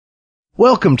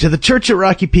Welcome to the Church at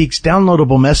Rocky Peak's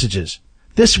downloadable messages.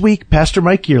 This week, Pastor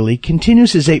Mike Yearley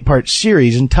continues his 8-part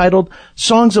series entitled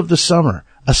Songs of the Summer,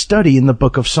 a study in the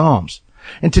book of Psalms.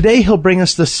 And today he'll bring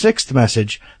us the 6th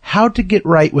message, How to Get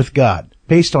Right with God,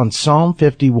 based on Psalm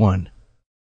 51.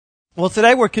 Well,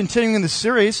 today we're continuing the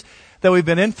series that we've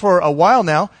been in for a while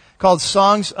now called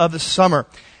Songs of the Summer.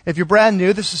 If you're brand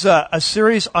new, this is a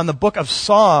series on the book of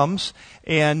Psalms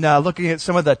and looking at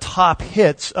some of the top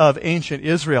hits of ancient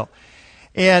Israel.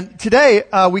 And today,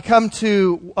 we come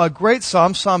to a great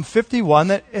psalm, Psalm 51,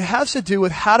 that it has to do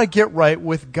with how to get right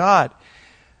with God.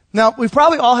 Now, we've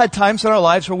probably all had times in our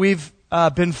lives where we've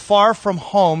been far from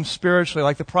home spiritually,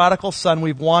 like the prodigal son,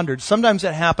 we've wandered. Sometimes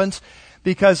it happens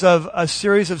because of a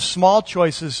series of small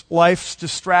choices, life's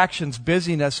distractions,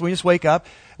 busyness. We just wake up,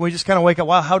 and we just kind of wake up,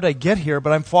 wow, how did I get here?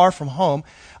 But I'm far from home.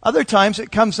 Other times,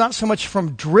 it comes not so much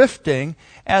from drifting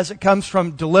as it comes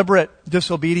from deliberate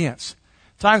disobedience.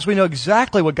 Times we know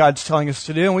exactly what God's telling us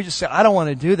to do, and we just say, I don't want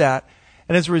to do that.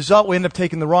 And as a result, we end up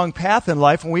taking the wrong path in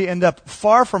life, and we end up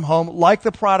far from home, like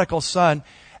the prodigal son,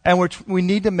 and we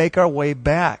need to make our way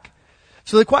back.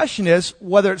 So the question is,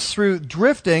 whether it's through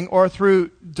drifting or through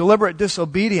deliberate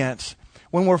disobedience,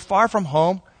 when we're far from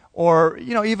home, or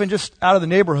even just out of the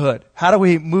neighborhood, how do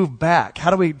we move back?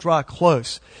 How do we draw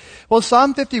close? Well,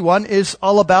 Psalm 51 is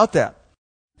all about that.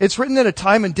 It's written at a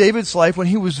time in David's life when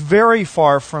he was very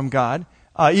far from God.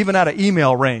 Even out of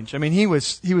email range. I mean, he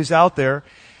was out there,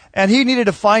 and he needed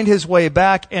to find his way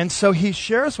back, and so he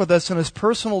shares with us in his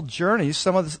personal journey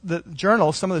some of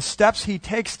the steps he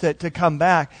takes to come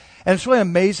back, and it's really an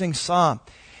amazing psalm.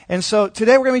 And so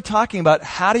today we're going to be talking about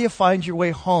how do you find your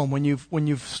way home when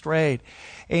you've strayed.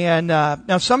 And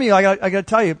now some of you, I got to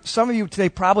tell you, some of you today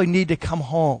probably need to come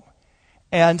home.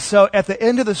 And so at the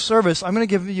end of the service, I'm going to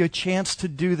give you a chance to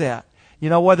do that.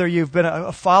 Whether you've been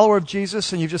a follower of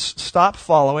Jesus and you've just stopped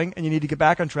following and you need to get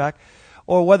back on track,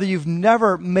 or whether you've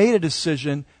never made a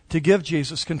decision to give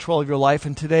Jesus control of your life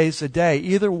and today's the day.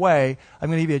 Either way, I'm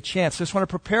going to give you a chance. I just want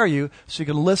to prepare you so you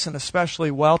can listen especially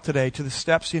well today to the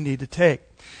steps you need to take.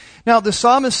 Now, the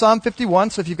psalm is Psalm 51,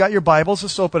 so if you've got your Bibles,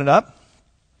 let's open it up.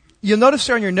 You'll notice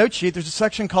there on your note sheet, there's a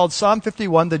section called Psalm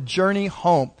 51, The Journey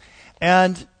Home.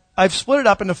 And I've split it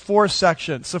up into 4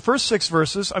 sections. The first 6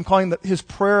 verses, I'm calling his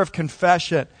prayer of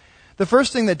confession. The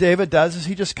first thing that David does is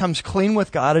he just comes clean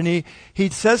with God, and he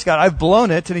says, God, I've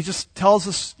blown it, and he just tells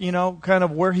us, kind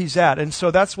of where he's at. And so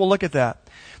we'll look at that.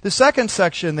 The second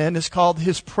section then is called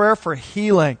his prayer for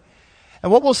healing.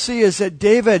 And what we'll see is that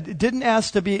David didn't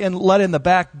ask to be let in the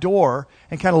back door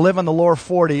and kind of live on the lower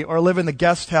 40 or live in the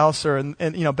guest house or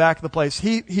back of the place.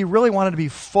 He really wanted to be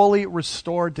fully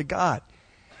restored to God.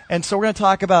 And so we're going to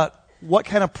talk about what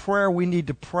kind of prayer we need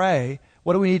to pray.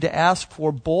 What do we need to ask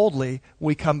for boldly when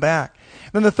we come back?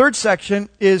 Then the third section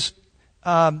is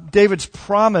David's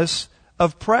promise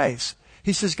of praise.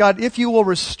 He says, God, if you will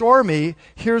restore me,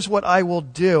 here's what I will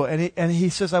do. And he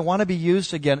says, I want to be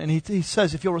used again. And he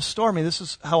says, if you'll restore me, this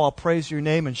is how I'll praise your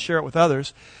name and share it with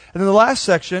others. And then the last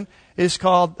section is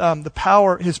called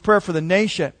his prayer for the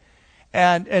nation.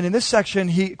 And in this section,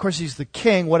 of course, he's the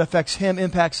king. What affects him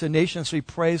impacts the nation, so he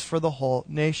prays for the whole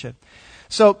nation.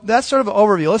 So that's sort of an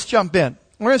overview. Let's jump in.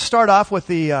 We're going to start off with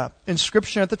the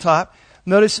inscription at the top.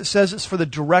 Notice it says it's for the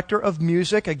director of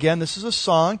music. Again, this is a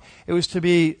song. It was to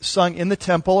be sung in the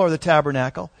temple or the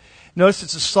tabernacle. Notice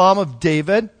it's a psalm of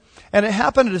David, and it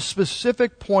happened at a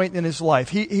specific point in his life.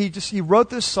 He wrote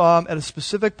this psalm at a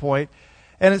specific point,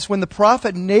 and it's when the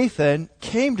prophet Nathan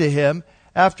came to him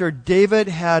after David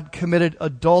had committed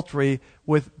adultery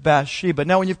with Bathsheba.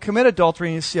 Now, when you've committed adultery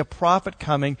and you see a prophet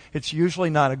coming, it's usually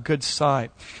not a good sign.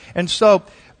 And so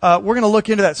we're going to look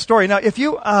into that story. Now, if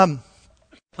you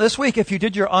this week, if you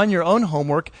did your own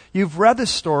homework, you've read the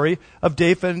story of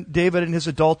David and his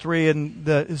adultery and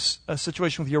his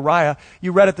situation with Uriah.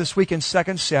 You read it this week in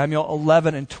 2 Samuel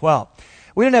 11 and 12.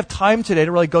 We didn't have time today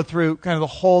to really go through kind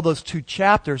of those 2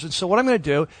 chapters. And so what I'm going to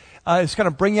do is kind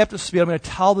of bring you up to speed. I'm going to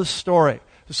tell the story.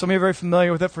 So some of you are very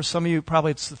familiar with it. For some of you,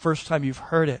 probably it's the first time you've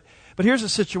heard it. But here's the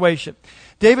situation.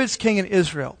 David's king in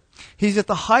Israel. He's at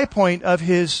the high point of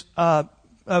his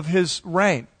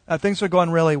reign. Things are going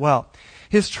really well.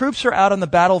 His troops are out on the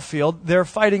battlefield. They're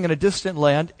fighting in a distant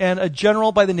land, and a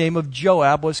general by the name of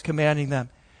Joab was commanding them.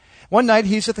 One night,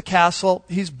 he's at the castle.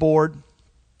 He's bored.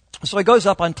 So he goes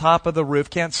up on top of the roof,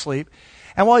 can't sleep.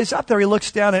 And while he's up there, he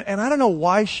looks down, and I don't know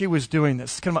why she was doing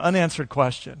this. It's kind of an unanswered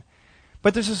question.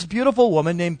 But there's this beautiful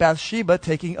woman named Bathsheba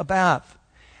taking a bath.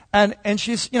 And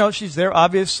she's there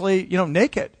obviously,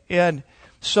 naked. And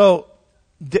so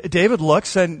David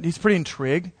looks, and he's pretty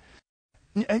intrigued.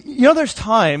 There's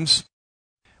times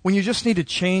when you just need to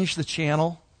change the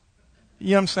channel.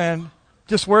 You know what I'm saying?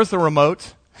 Just where's the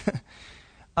remote?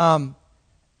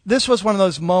 This was one of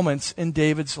those moments in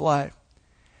David's life.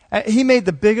 He made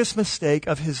the biggest mistake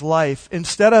of his life.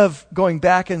 Instead of going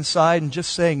back inside and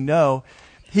just saying no,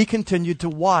 he continued to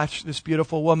watch this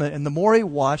beautiful woman. And the more he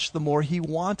watched, the more he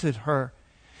wanted her.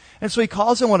 And so he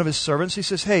calls in one of his servants. He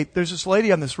says, hey, there's this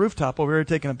lady on this rooftop over here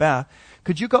taking a bath.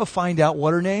 Could you go find out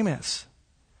what her name is?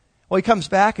 Well, he comes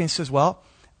back and he says, well,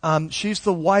 she's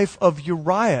the wife of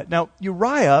Uriah. Now,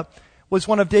 Uriah was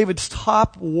one of David's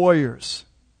top warriors.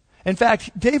 In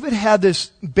fact, David had this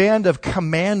band of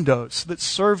commandos that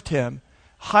served him,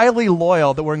 highly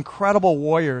loyal, that were incredible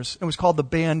warriors. It was called the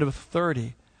Band of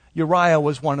 30. Uriah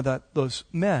was one of those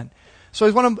men. So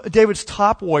he's one of David's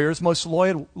top warriors, most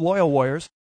loyal warriors.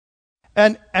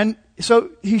 And so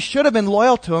he should have been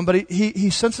loyal to him, but he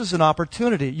senses an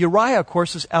opportunity. Uriah, of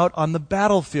course, is out on the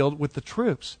battlefield with the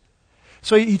troops.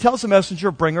 So he tells the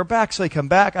messenger, bring her back. So they come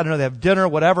back. I don't know, they have dinner,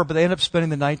 whatever, but they end up spending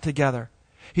the night together.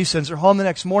 He sends her home the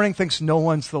next morning, thinks no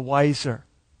one's the wiser.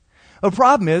 The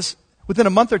problem is, within a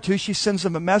month or two, she sends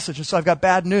him a message. And so I've got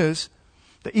bad news.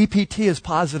 The EPT is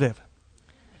positive.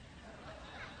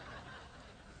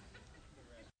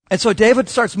 And so David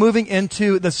starts moving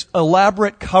into this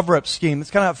elaborate cover-up scheme.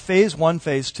 It's kind of phase 1,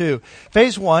 phase 2.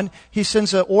 Phase 1, he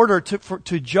sends an order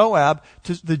to Joab,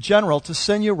 to the general, to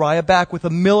send Uriah back with a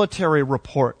military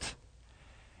report.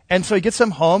 And so he gets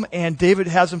him home, and David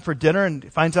has him for dinner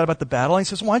and finds out about the battle. And he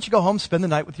says, why don't you go home and spend the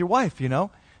night with your wife,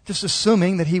 Just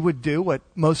assuming that he would do what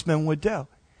most men would do.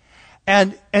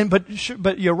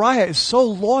 But Uriah is so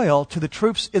loyal to the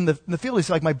troops in the field. He's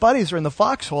like, my buddies are in the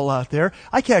foxhole out there.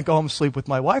 I can't go home and sleep with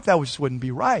my wife. That just wouldn't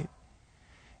be right.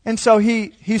 And so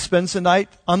he spends the night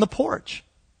on the porch.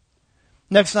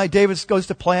 Next night, David goes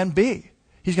to plan B.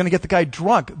 He's going to get the guy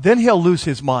drunk. Then he'll lose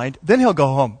his mind. Then he'll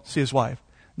go home, see his wife.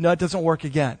 No, it doesn't work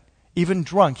again. Even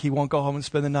drunk, he won't go home and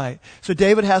spend the night. So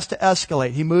David has to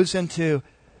escalate. He moves into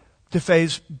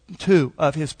phase 2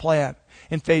 of his plan.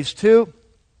 In phase 2,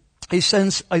 he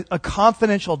sends a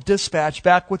confidential dispatch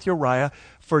back with Uriah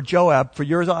for Joab, for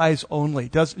your eyes only.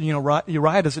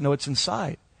 Uriah doesn't know what's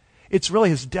inside. It's really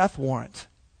his death warrant.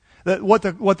 What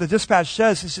the dispatch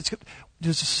says is it's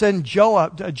to send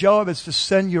Joab is to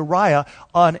send Uriah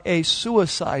on a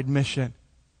suicide mission.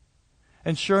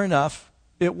 And sure enough,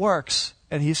 it works.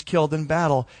 And he's killed in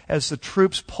battle as the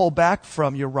troops pull back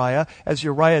from Uriah, as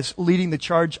Uriah is leading the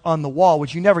charge on the wall,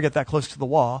 which you never get that close to the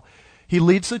wall. He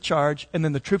leads the charge, and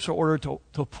then the troops are ordered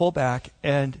to pull back,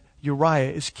 and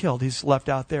Uriah is killed. He's left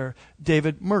out there.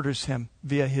 David murders him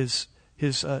via his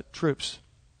troops.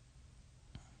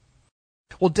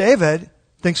 Well, David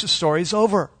thinks the story's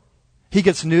over. He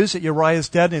gets news that Uriah is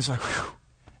dead, and he's like,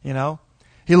 whew,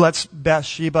 He lets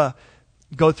Bathsheba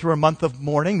go through a month of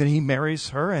mourning, then he marries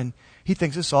her, and he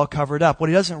thinks it's all covered up. What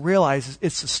he doesn't realize is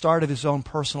it's the start of his own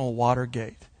personal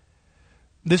Watergate.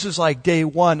 This is like day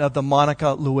 1 of the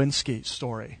Monica Lewinsky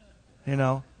story.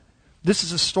 This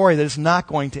is a story that is not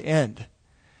going to end.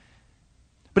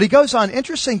 But he goes on.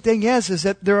 Interesting thing is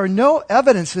that there are no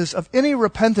evidences of any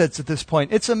repentance at this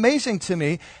point. It's amazing to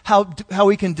me how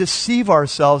we can deceive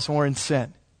ourselves when we're in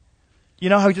sin.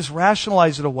 How we just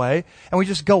rationalize it away and we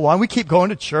just go on. We keep going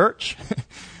to church.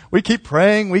 We keep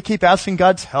praying. We keep asking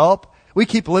God's help. We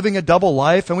keep living a double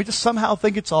life, and we just somehow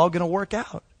think it's all going to work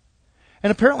out. And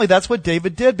apparently that's what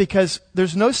David did, because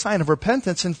there's no sign of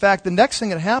repentance. In fact, the next thing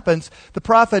that happens, the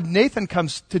prophet Nathan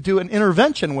comes to do an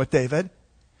intervention with David.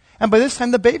 And by this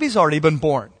time, the baby's already been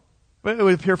born. It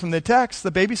would appear from the text, the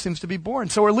baby seems to be born.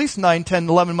 So we're at least 9, 10,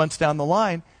 11 months down the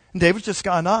line, and David's just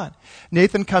gone on.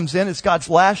 Nathan comes in. It's God's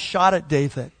last shot at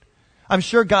David. I'm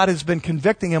sure God has been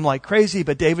convicting him like crazy,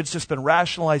 but David's just been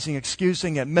rationalizing,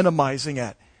 excusing it, minimizing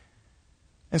it.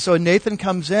 And so Nathan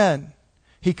comes in.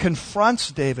 He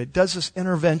confronts David, does this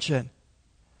intervention,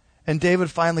 and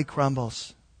David finally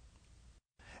crumbles.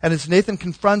 And as Nathan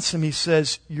confronts him, he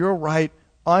says, you're right,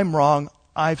 I'm wrong,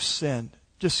 I've sinned.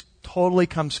 Just totally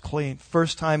comes clean.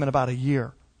 First time in about a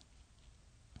year.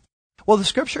 Well, the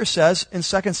scripture says in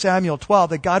 2 Samuel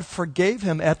 12 that God forgave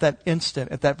him at that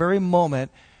instant, at that very moment.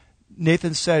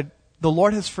 Nathan said, the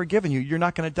Lord has forgiven you, you're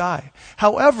not going to die.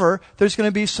 However, there's going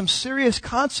to be some serious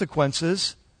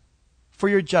consequences for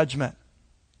your judgment.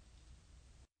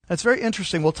 That's very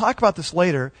interesting. We'll talk about this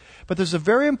later, but there's a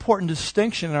very important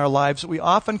distinction in our lives that we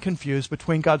often confuse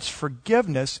between God's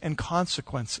forgiveness and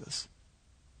consequences.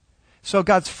 So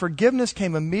God's forgiveness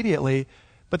came immediately,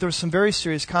 but there were some very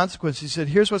serious consequences. He said,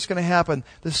 here's what's going to happen.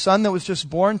 The son that was just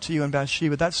born to you in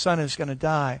Bathsheba, that son is going to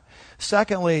die.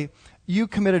 Secondly, you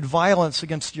committed violence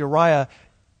against Uriah.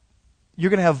 You're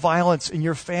going to have violence in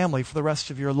your family for the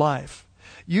rest of your life.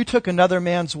 You took another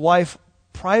man's wife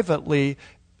privately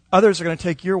Others are going to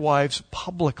take your wives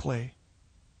publicly.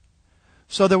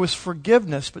 So there was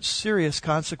forgiveness, but serious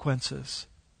consequences.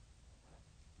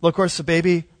 Well, of course, the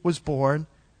baby was born,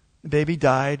 the baby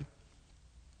died,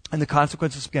 and the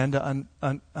consequences began to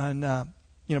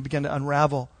began to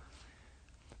unravel.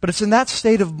 But it's in that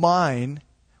state of mind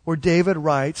where David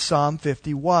writes Psalm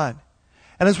 51.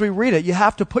 And as we read it, you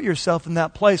have to put yourself in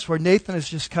that place where Nathan has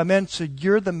just come in, said,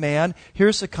 you're the man,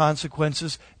 here's the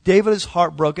consequences. David is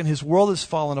heartbroken, his world has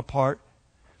fallen apart.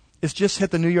 It's just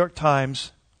hit the New York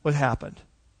Times what happened.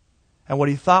 And what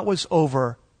he thought was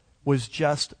over was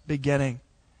just beginning.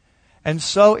 And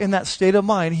so in that state of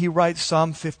mind, he writes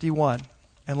Psalm 51.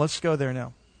 And let's go there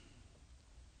now.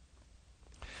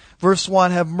 Verse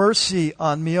 1, have mercy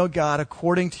on me, O God,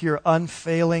 according to your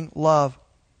unfailing love.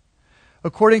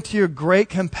 According to your great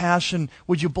compassion,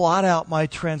 would you blot out my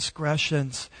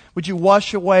transgressions? Would you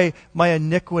wash away my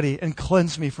iniquity and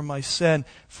cleanse me from my sin?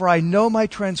 For I know my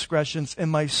transgressions, and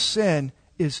my sin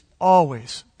is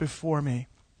always before me.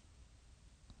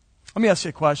 Let me ask you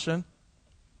a question.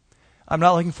 I'm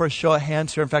not looking for a show of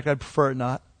hands here. In fact, I'd prefer it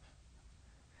not.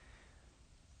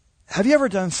 Have you ever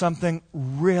done something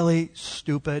really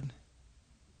stupid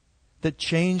that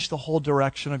changed the whole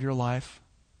direction of your life?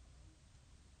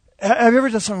 Have you ever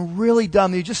done something really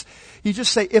dumb? You just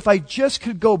say, if I just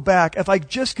could go back, if I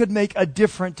just could make a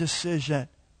different decision,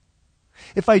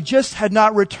 if I just had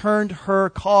not returned her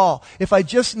call, if I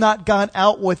just not gone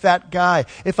out with that guy,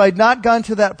 if I'd not gone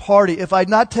to that party, if I'd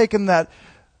not taken that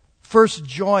first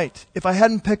joint, if I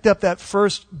hadn't picked up that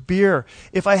first beer,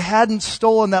 if I hadn't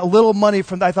stolen that little money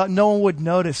from that I thought no one would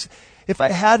notice, if I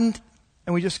hadn't,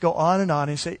 and we just go on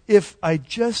and say, if I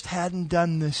just hadn't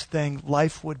done this thing,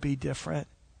 life would be different.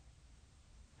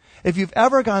 If you've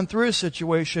ever gone through a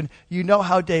situation, you know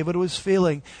how David was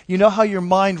feeling. You know how your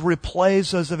mind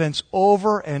replays those events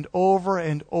over and over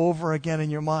and over again in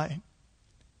your mind.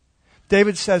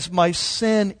 David says, my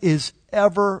sin is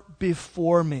ever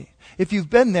before me. If you've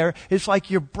been there, it's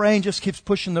like your brain just keeps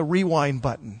pushing the rewind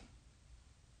button.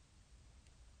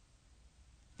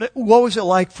 What was it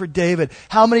like for David?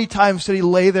 How many times did he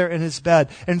lay there in his bed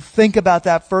and think about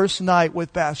that first night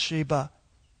with Bathsheba?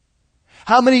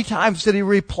 How many times did he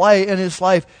replay in his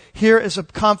life, here is a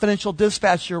confidential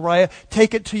dispatch, Uriah,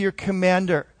 take it to your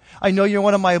commander. I know you're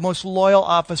one of my most loyal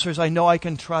officers. I know I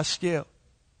can trust you.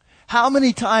 How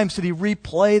many times did he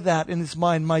replay that in his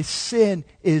mind? My sin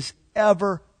is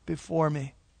ever before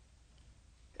me.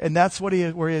 And that's where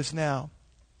he is now.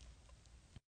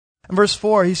 In verse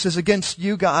 4, he says, against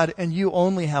you, God, and you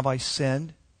only have I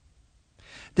sinned.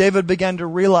 David began to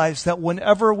realize that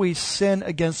whenever we sin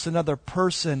against another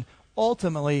person,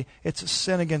 ultimately, it's a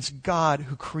sin against God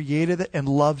who created it and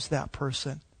loves that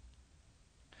person.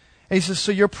 And he says,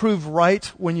 so you're proved right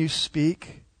when you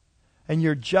speak, and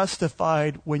you're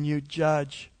justified when you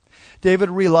judge. David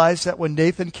realized that when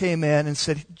Nathan came in and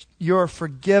said, you're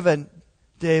forgiven,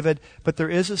 David, but there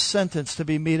is a sentence to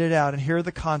be meted out, and here are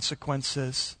the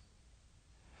consequences.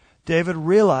 David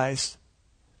realized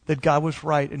that God was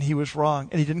right and he was wrong.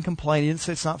 And he didn't complain. He didn't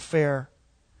say it's not fair.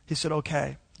 He said,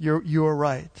 okay, you're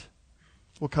right.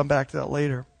 We'll come back to that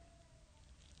later.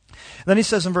 And then he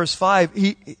says in verse 5,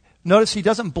 notice he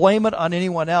doesn't blame it on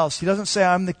anyone else. He doesn't say,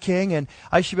 I'm the king and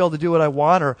I should be able to do what I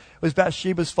want, or it was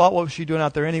Bathsheba's fault. What was she doing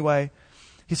out there anyway?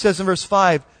 He says in verse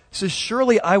 5, he says,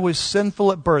 surely I was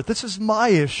sinful at birth. This is my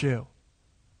issue.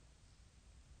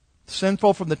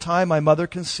 Sinful from the time my mother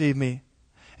conceived me.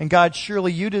 And God,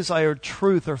 surely you desire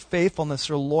truth or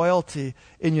faithfulness or loyalty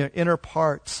in your inner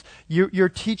parts. You're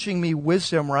teaching me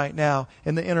wisdom right now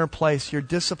in the inner place. Your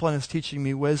discipline is teaching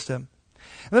me wisdom.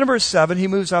 And then in verse 7, he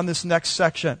moves on this next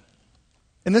section.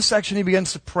 In this section, he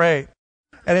begins to pray.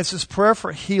 And it's his prayer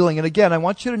for healing. And again, I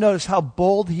want you to notice how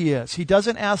bold he is. He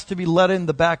doesn't ask to be let in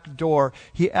the back door.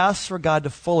 He asks for God to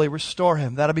fully restore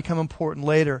him. That'll become important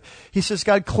later. He says,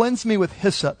 God, cleanse me with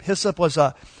hyssop. Hyssop was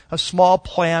a small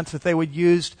plant that they would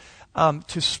use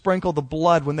to sprinkle the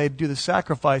blood when they'd do the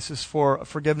sacrifices for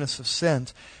forgiveness of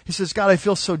sins. He says, God, I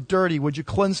feel so dirty. Would you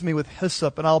cleanse me with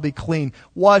hyssop and I'll be clean?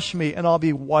 Wash me and I'll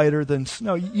be whiter than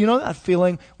snow. You know that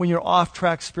feeling when you're off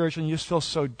track spiritually and you just feel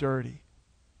so dirty?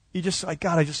 You just like,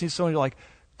 God, I just need someone to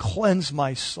cleanse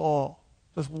my soul.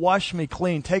 Just wash me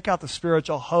clean. Take out the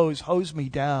spiritual hose me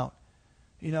down.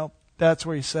 That's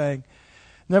what he's saying.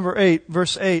 Number 8,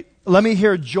 verse 8. Let me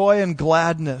hear joy and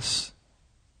gladness.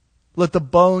 Let the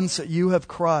bones that you have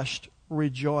crushed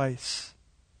rejoice.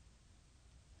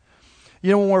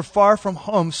 When we're far from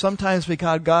home, sometimes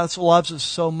because God loves us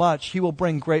so much, He will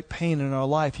bring great pain in our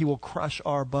life. He will crush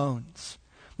our bones.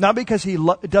 Not because he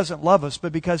doesn't love us,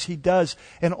 but because he does.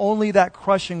 And only that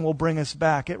crushing will bring us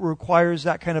back. It requires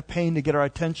that kind of pain to get our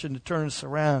attention, to turn us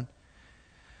around.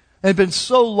 It had been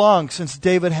so long since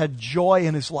David had joy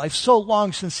in his life, so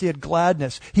long since he had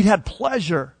gladness. He'd had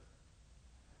pleasure.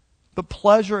 But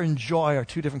pleasure and joy are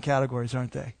two different categories,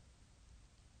 aren't they?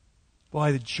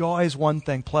 Boy, the joy is one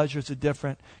thing, pleasure is a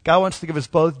different. God wants to give us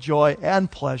both joy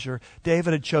and pleasure.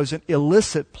 David had chosen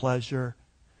illicit pleasure,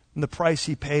 and the price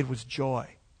he paid was joy.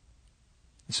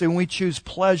 You see, when we choose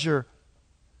pleasure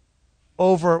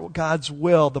over God's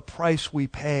will, the price we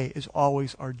pay is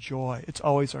always our joy. It's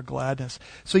always our gladness.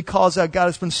 So he calls out, God,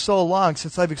 it's been so long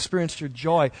since I've experienced your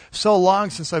joy, so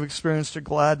long since I've experienced your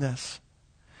gladness.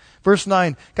 Verse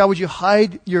 9, God, would you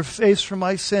hide your face from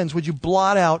my sins? Would you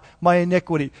blot out my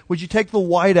iniquity? Would you take the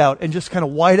white out and just kind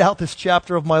of white out this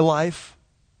chapter of my life?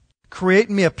 Create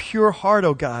in me a pure heart,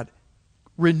 O God.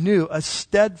 Renew a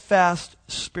steadfast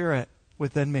spirit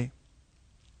within me.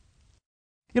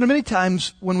 You know, many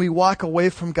times when we walk away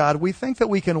from God, we think that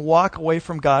we can walk away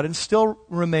from God and still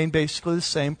remain basically the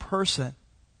same person.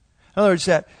 In other words,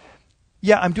 that,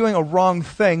 yeah, I'm doing a wrong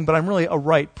thing, but I'm really a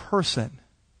right person.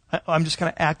 I'm just kind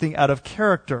of acting out of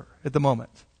character at the moment.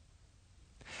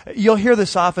 You'll hear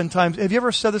this oftentimes. Have you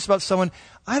ever said this about someone?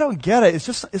 I don't get it.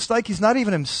 It's like he's not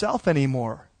even himself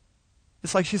anymore.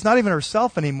 It's like she's not even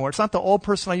herself anymore. It's not the old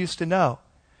person I used to know.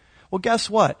 Well, guess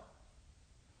what?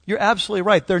 You're absolutely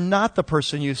right. They're not the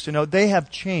person you used to know. They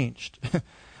have changed.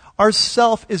 Our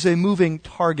self is a moving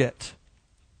target.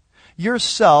 Your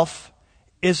self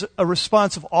is a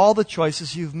response of all the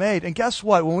choices you've made. And guess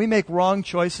what? When we make wrong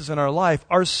choices in our life,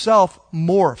 our self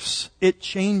morphs. It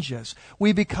changes.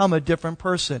 We become a different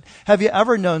person. Have you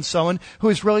ever known someone who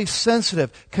is really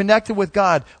sensitive, connected with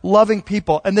God, loving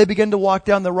people, and they begin to walk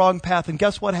down the wrong path? And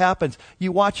guess what happens?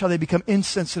 You watch how they become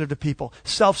insensitive to people,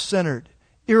 self-centered,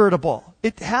 irritable.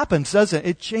 It happens, doesn't it?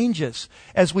 It changes.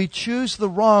 As we choose the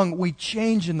wrong, we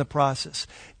change in the process.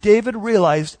 David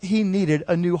realized he needed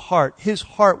a new heart. His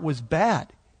heart was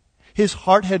bad. His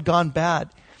heart had gone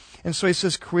bad. And so he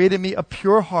says, create in me a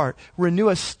pure heart. Renew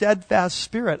a steadfast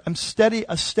spirit. I'm steady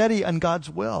on God's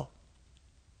will.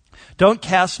 Don't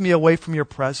cast me away from your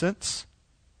presence.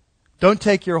 Don't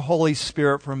take your Holy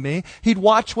Spirit from me. He'd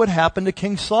watch what happened to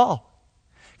King Saul.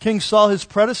 King Saul, his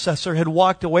predecessor, had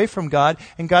walked away from God,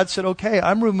 and God said, okay,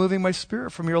 I'm removing my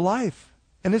spirit from your life.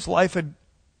 And his life had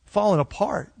fallen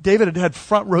apart. David had had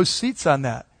front row seats on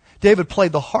that. David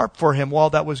played the harp for him while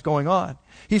that was going on.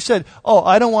 He said, oh,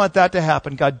 I don't want that to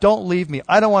happen. God, don't leave me.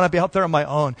 I don't want to be out there on my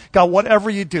own. God, whatever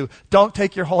you do, don't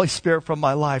take your Holy Spirit from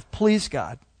my life. Please,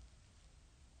 God.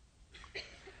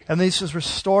 And then he says,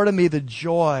 restore to me the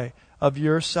joy of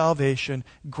your salvation.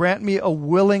 Grant me a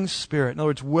willing spirit. In other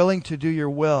words, willing to do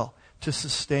your will to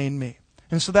sustain me.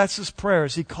 And so that's his prayer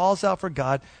as he calls out for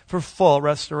God for full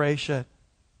restoration.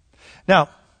 Now,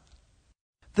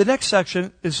 the next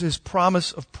section is his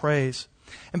promise of praise.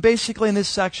 And basically in this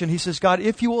section, he says, God,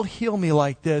 if you will heal me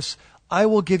like this, I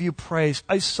will give you praise.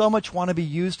 I so much want to be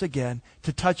used again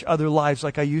to touch other lives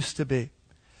like I used to be.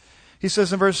 He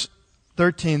says in verse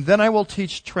 13, then I will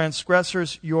teach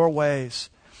transgressors your ways,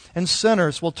 and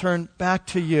sinners will turn back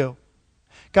to you.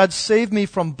 God, save me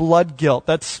from blood guilt.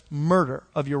 That's murder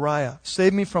of Uriah.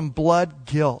 Save me from blood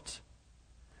guilt.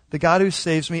 The God who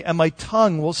saves me, and my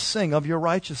tongue will sing of your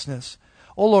righteousness.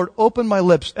 O Lord, open my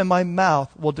lips, and my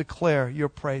mouth will declare your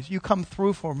praise. You come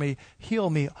through for me, heal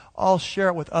me. I'll share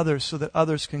it with others so that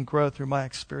others can grow through my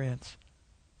experience.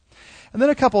 And then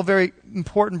a couple of very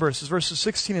important verses, verses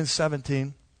 16 and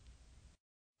 17.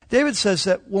 David says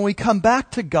that when we come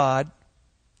back to God,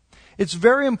 it's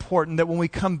very important that when we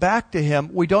come back to Him,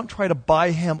 we don't try to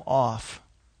buy Him off.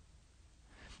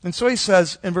 And so he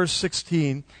says in verse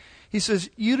 16, he says,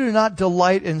 you do not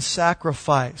delight in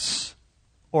sacrifice,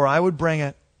 or I would bring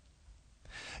it.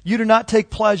 You do not take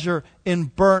pleasure in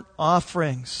burnt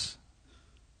offerings.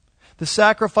 The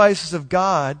sacrifices of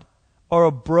God are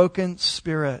a broken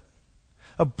spirit,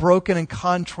 a broken and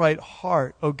contrite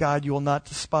heart, O God, you will not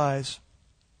despise.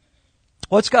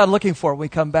 What's God looking for when we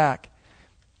come back?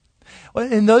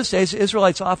 Well, in those days, the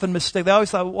Israelites often mistake. They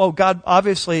always thought, oh, God,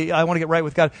 obviously, I want to get right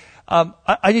with God.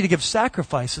 I need to give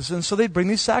sacrifices. And so they'd bring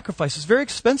these sacrifices, very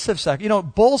expensive sacrifices. You know,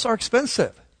 bulls are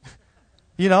expensive.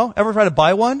 You know, ever try to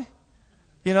buy one?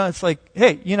 You know, it's like,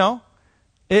 hey, you know,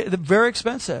 they're very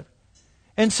expensive.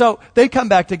 And so they'd come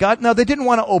back to God. Now, they didn't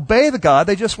want to obey the God.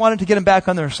 They just wanted to get Him back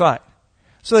on their side.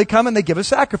 So they come and they give a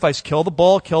sacrifice. Kill the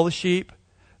bull, kill the sheep,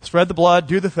 spread the blood,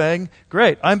 do the thing.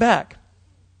 Great, I'm back.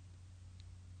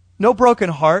 No broken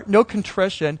heart, no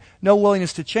contrition, no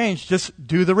willingness to change. Just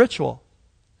do the ritual.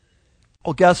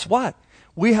 Well, guess what?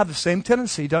 we have the same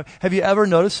tendency. Have you ever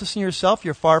noticed this in yourself?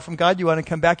 You're far from God. You want to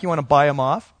come back. You want to buy him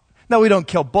off. No, we don't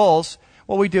kill bulls.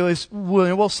 What we do is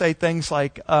we'll say things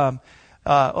like, well,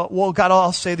 God,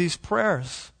 I'll say these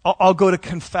prayers. I'll go to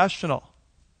confessional.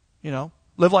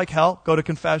 Live like hell, go to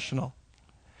confessional.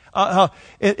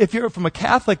 If you're from a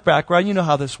Catholic background, you know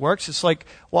how this works. It's like,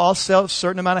 well, I'll say a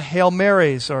certain amount of Hail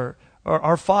Marys or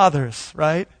Our Fathers,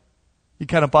 right? You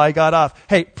kind of buy God off.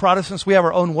 Hey, Protestants, we have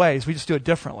our own ways. We just do it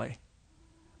differently.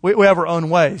 We have our own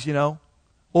ways, We'll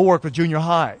work with junior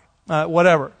high,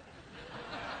 whatever.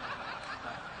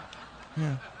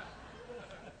 Yeah.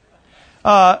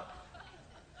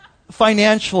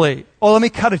 Financially, let me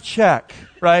cut a check,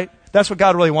 right? That's what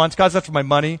God really wants. God's after my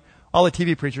money. All the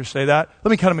TV preachers say that.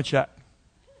 Let me cut him a check.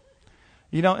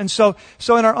 And so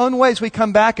in our own ways, we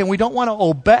come back and we don't want to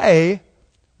obey.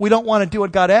 We don't want to do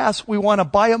what God asks. We want to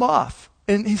buy him off.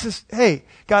 And he says, hey,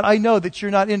 God, I know that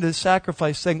you're not into the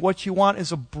sacrifice thing. What you want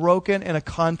is a broken and a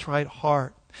contrite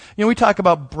heart. We talk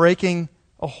about breaking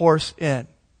a horse in.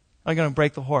 I'm going to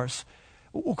break the horse.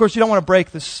 Of course, you don't want to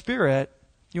break the spirit.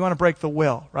 You want to break the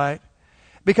will, right?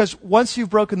 Because once you've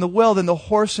broken the will, then the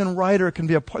horse and rider can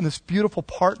be in this beautiful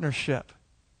partnership.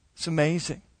 It's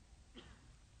amazing.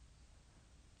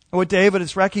 And what David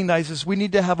has recognized is we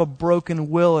need to have a broken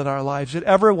will in our lives. That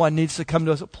everyone needs to come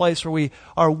to a place where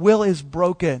our will is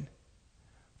broken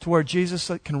to where Jesus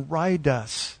can ride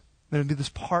us. There'll be this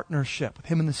partnership with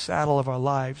him in the saddle of our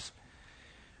lives.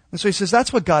 And so he says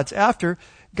that's what God's after.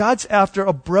 God's after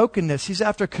a brokenness. He's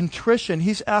after contrition.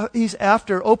 He's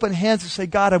after open hands to say,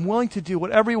 God, I'm willing to do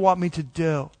whatever you want me to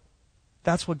do.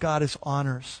 That's what God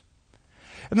honors.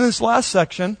 And then this last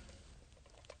section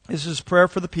is his prayer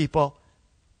for the people.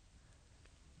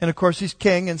 And of course, he's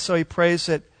king, and so he prays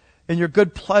that in your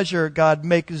good pleasure, God,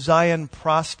 make Zion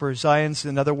prosper. Zion's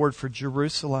another word for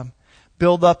Jerusalem.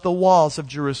 Build up the walls of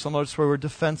Jerusalem. That's where we're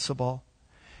defensible.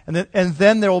 And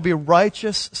then there will be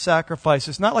righteous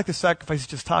sacrifices. Not like the sacrifices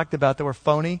just talked about that were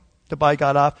phony to buy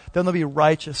God off. Then there'll be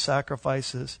righteous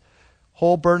sacrifices.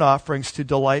 Whole burnt offerings to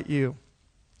delight you.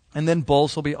 And then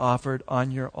bulls will be offered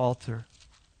on your altar.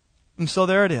 And so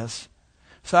there it is.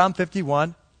 Psalm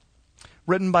 51,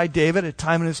 written by David at a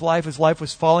time in his life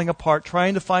was falling apart,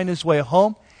 trying to find his way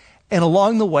home. And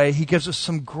along the way, he gives us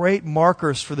some great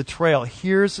markers for the trail.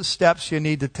 Here's the steps you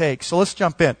need to take. So let's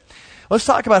jump in. Let's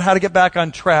talk about how to get back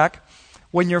on track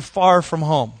when you're far from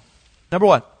home. Number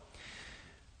one,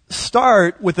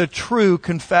 start with a true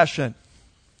confession.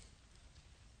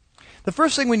 The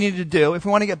first thing we need to do if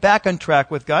we want to get back on track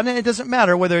with God, and it doesn't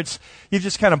matter whether it's you've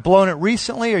just kind of blown it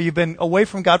recently or you've been away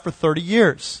from God for 30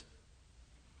 years.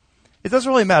 It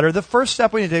doesn't really matter. The first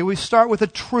step we need to do, we start with a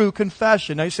true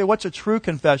confession. Now you say, what's a true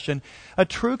confession? A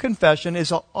true confession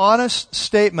is an honest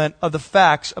statement of the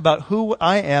facts about who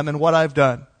I am and what I've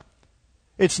done.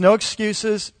 It's no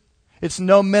excuses. It's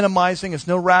no minimizing. It's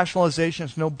no rationalization.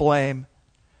 It's no blame.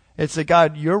 It's that,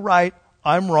 God, you're right.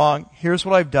 I'm wrong. Here's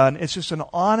what I've done. It's just an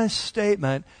honest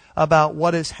statement about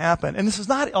what has happened. And this is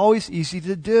not always easy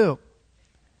to do.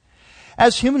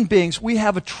 As human beings, we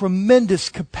have a tremendous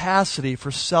capacity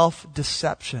for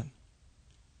self-deception.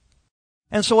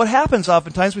 And so what happens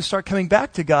oftentimes, we start coming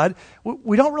back to God.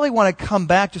 We don't really want to come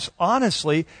back just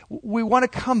honestly. We want to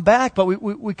come back, but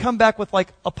we come back with like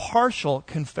a partial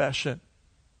confession.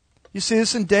 You see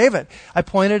this in David. I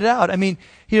pointed it out. I mean,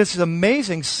 he has these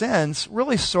amazing sins,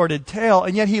 really sordid tale,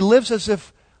 and yet he lives as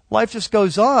if life just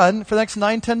goes on for the next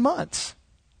 9-10 months.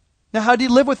 Now, how did he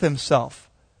live with himself?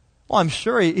 Well, I'm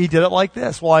sure he did it like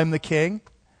this. Well, I'm the king.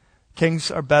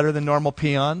 Kings are better than normal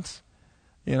peons,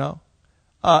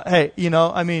 hey,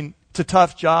 I mean, it's a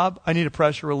tough job. I need a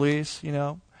pressure release,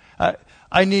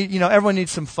 I need, everyone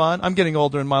needs some fun. I'm getting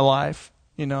older in my life,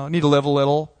 I need to live a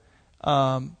little.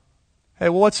 Hey,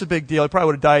 well, what's the big deal? I probably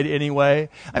would have died anyway.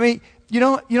 I mean, you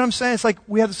know what I'm saying? It's like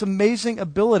we have this amazing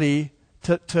ability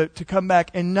to come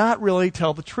back and not really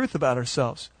tell the truth about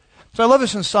ourselves. So I love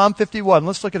this in Psalm 51.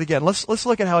 Let's look at it again. Let's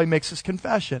look at how he makes his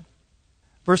confession.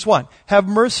 Verse 1, have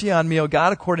mercy on me, O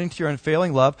God, according to your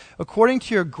unfailing love. According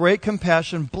to your great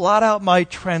compassion, blot out my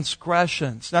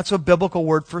transgressions. That's a biblical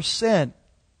word for sin.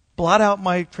 Blot out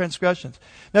my transgressions.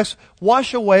 Next,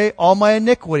 wash away all my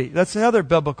iniquity. That's another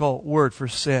biblical word for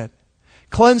sin.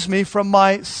 Cleanse me from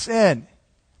my sin.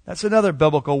 That's another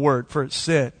biblical word for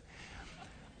sin.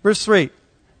 Verse 3,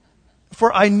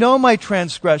 for I know my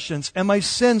transgressions and my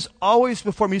sins always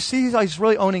before me. You see how he's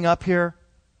really owning up here?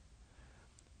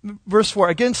 Verse 4,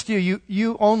 against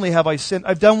you only have I sinned.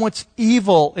 I've done what's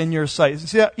evil in your sight.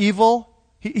 See that evil?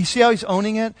 You see how he's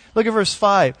owning it? Look at verse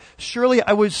 5. Surely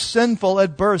I was sinful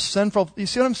at birth, sinful. You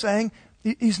see what I'm saying?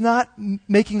 He's not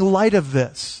making light of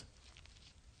this.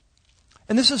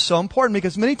 And this is so important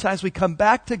because many times we come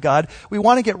back to God, we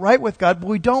want to get right with God, but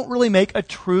we don't really make a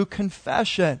true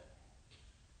confession.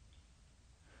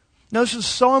 Now, this is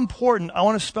so important. I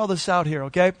want to spell this out here,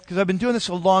 okay? Because I've been doing this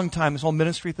a long time, this whole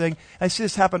ministry thing. And I see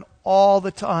this happen all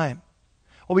the time.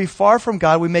 We'll be far from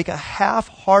God. We make a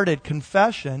half-hearted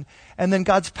confession, and then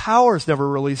God's power is never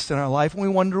released in our life, and we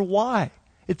wonder why.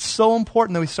 It's so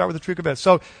important that we start with a true confession.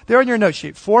 So there on your note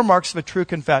sheet, 4 marks of a true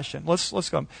confession. Let's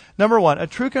go. Number 1, a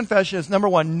true confession is, number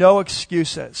 1, no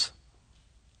excuses.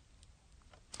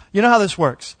 You know how this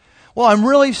works. Well, I'm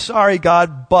really sorry,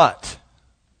 God, but.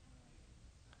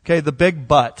 Okay, the big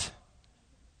but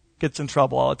gets in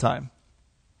trouble all the time.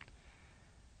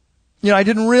 You know, I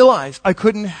didn't realize. I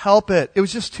couldn't help it. It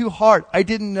was just too hard. I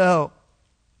didn't know.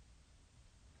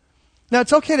 Now,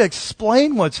 it's okay to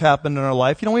explain what's happened in our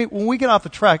life. You know, when we get off the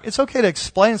track, it's okay to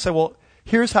explain and say, well,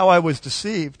 here's how I was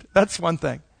deceived. That's one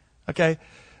thing. Okay?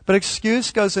 But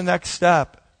excuse goes the next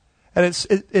step. And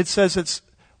it says it's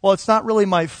not really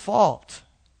my fault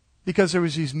because there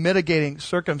was these mitigating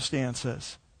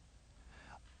circumstances.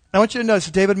 I want you to notice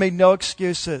that David made no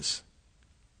excuses.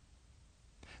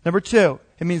 Number 2,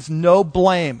 it means no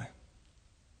blame.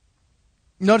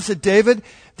 Notice that David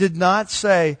did not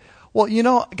say, well, you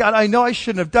know, God, I know I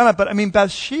shouldn't have done it, but I mean,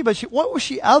 Bathsheba, what was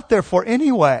she out there for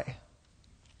anyway?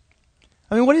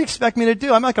 I mean, what do you expect me to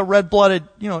do? I'm like a red-blooded,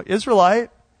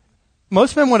 Israelite.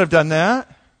 Most men would have done that.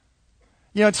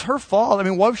 It's her fault. I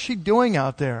mean, what was she doing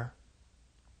out there?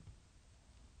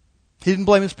 He didn't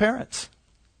blame his parents.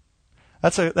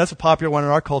 That's a popular one in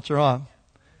our culture, huh?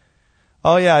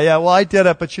 Oh, yeah, well, I did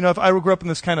it, but if I grew up in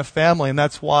this kind of family, and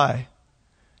that's why.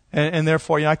 And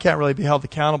therefore, I can't really be held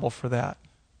accountable for that.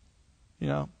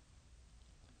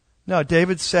 No,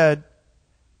 David said,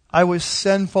 I was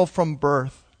sinful from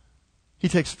birth. He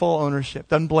takes full ownership,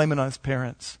 doesn't blame it on his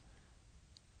parents.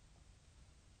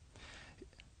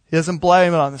 He doesn't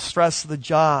blame it on the stress of the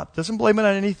job, doesn't blame it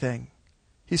on anything.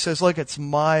 He says, look, it's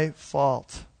my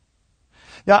fault.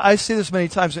 Now, I see this many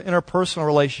times in interpersonal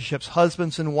relationships,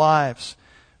 husbands and wives,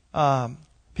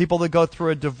 people that go through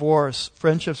a divorce,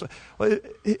 friendships. Well,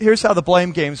 here's how the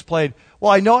blame game's played.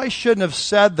 Well, I know I shouldn't have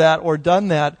said that or done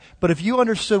that, but if you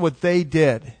understood what they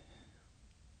did.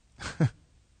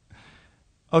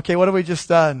 Okay, what have we just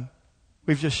done?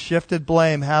 We've just shifted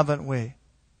blame, haven't we?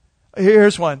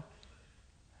 Here's one.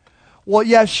 Well,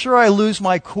 yeah, sure, I lose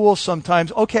my cool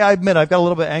sometimes. Okay, I admit I've got a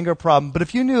little bit of anger problem, but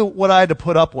if you knew what I had to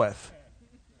put up with,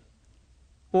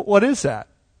 what is that?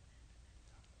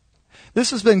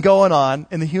 This has been going on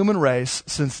in the human race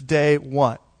since day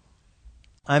one.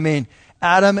 I mean,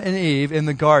 Adam and Eve in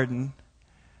the garden,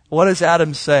 what does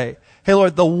Adam say? Hey,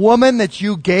 Lord, the woman that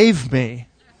you gave me.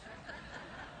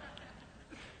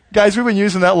 Guys, we've been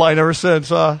using that line ever since.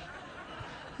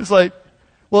 It's like,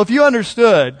 well, if you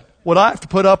understood what I have to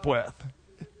put up with,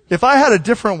 if I had a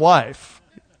different wife,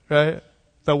 right?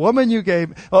 The woman you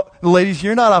gave, ladies,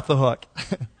 you're not off the hook.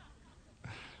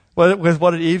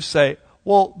 What did Eve say?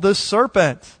 Well, the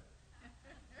serpent.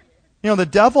 The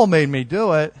devil made me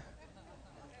do it.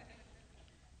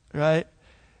 Right?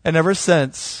 And ever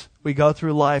since, we go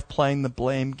through life playing the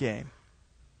blame game.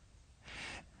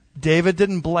 David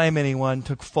didn't blame anyone,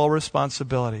 took full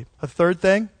responsibility. A third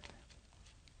thing,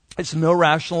 it's no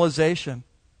rationalization.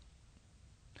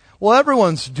 Well,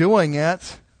 everyone's doing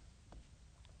it.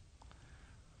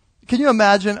 Can you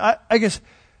imagine? I guess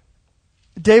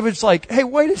David's like, hey,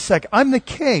 wait a second. I'm the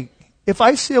king. If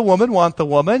I see a woman want the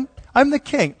woman, I'm the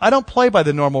king. I don't play by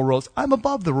the normal rules. I'm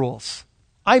above the rules.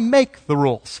 I make the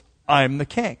rules. I'm the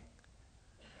king.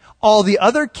 All the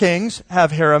other kings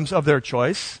have harems of their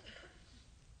choice.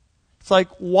 It's like,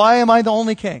 why am I the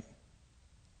only king?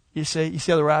 You see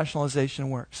how the rationalization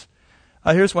works.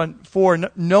 Here's one.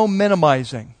 4, no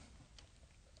minimizing.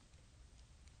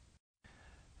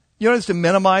 You know what it's to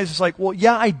minimize? It's like, well,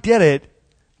 yeah, I did it,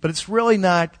 but it's really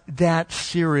not that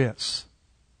serious.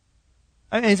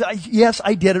 I mean, yes,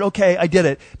 I did it. Okay, I did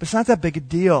it. But it's not that big a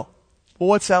deal. Well,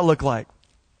 what's that look like?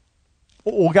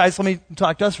 Well, guys, let me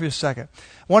talk to us for a second.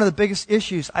 One of the biggest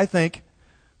issues, I think,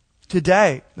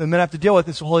 today that men have to deal with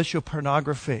is the whole issue of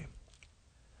pornography.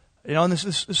 And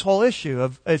this whole issue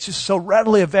of it's just so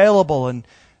readily available and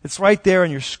it's right there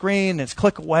on your screen, and it's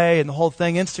click away and the whole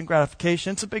thing, instant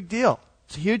gratification. It's a big deal.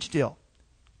 It's a huge deal.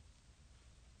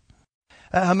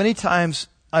 How many times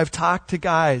I've talked to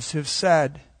guys who've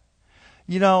said,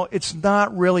 it's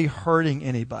not really hurting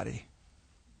anybody.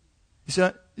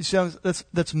 You see,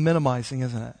 that's minimizing,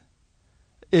 isn't it?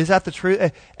 Is that the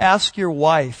truth? Ask your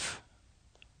wife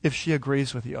if she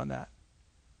agrees with you on that.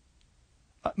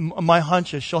 My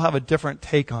hunch is she'll have a different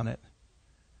take on it.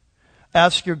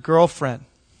 Ask your girlfriend.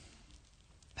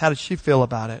 How did she feel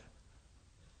about it?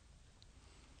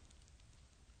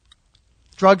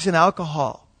 Drugs and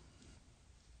alcohol.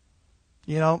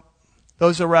 You know,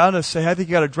 those around us say, I think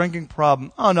you got a drinking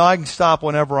problem. Oh, no, I can stop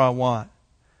whenever I want.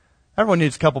 Everyone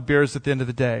needs a couple beers at the end of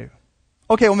the day.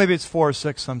 Okay, well, maybe it's 4 or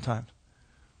 6 sometimes.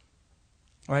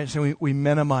 All right, so we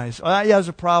minimize. Oh, yeah, there's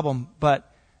a problem,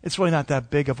 but it's really not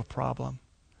that big of a problem.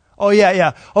 Oh,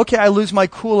 yeah. Okay, I lose my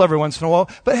cool every once in a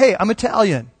while, but hey, I'm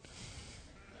Italian.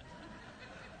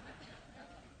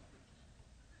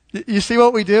 You see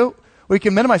what we do? We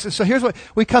can minimize it. So here's what,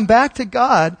 we come back to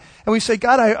God and we say,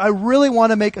 God, I really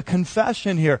want to make a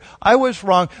confession here. I was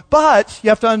wrong, but you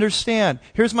have to understand,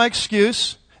 here's my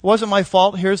excuse. It wasn't my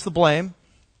fault. Here's the blame.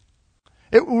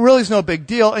 It really is no big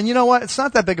deal. And you know what? It's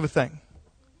not that big of a thing.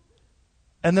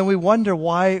 And then we wonder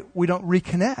why we don't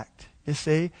reconnect, you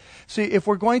see. See, if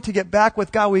we're going to get back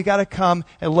with God, we got to come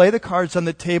and lay the cards on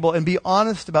the table and be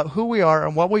honest about who we are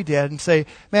and what we did and say,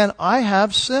 man, I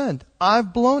have sinned.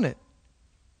 I've blown it.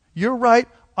 You're right.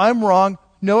 I'm wrong.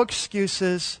 No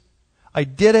excuses. I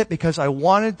did it because I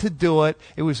wanted to do it.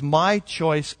 It was my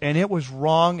choice, and it was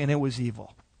wrong, and it was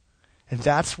evil. And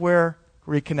that's where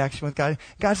reconnection with God.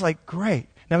 God's like, great.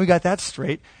 Now we got that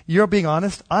straight. You're being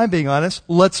honest. I'm being honest.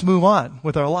 Let's move on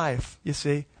with our life, you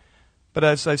see. But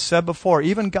as I said before,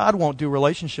 even God won't do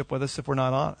relationship with us if we're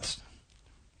not honest.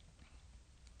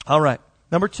 All right.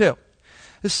 Number 2.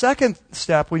 The second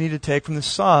step we need to take from the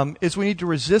psalm is we need to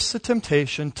resist the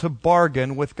temptation to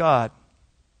bargain with God.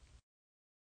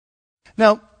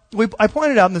 Now, I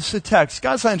pointed out in this text,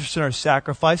 God's not interested in our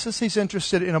sacrifices. He's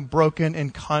interested in a broken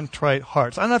and contrite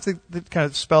heart. So I don't have to kind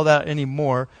of spell that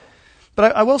anymore.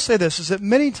 But I will say this, is that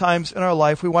many times in our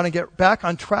life we want to get back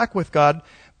on track with God.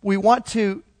 We want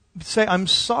to say, I'm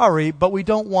sorry, but we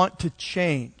don't want to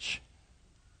change.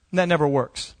 And that never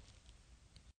works.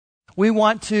 We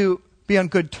want to be on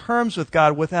good terms with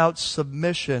God without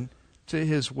submission to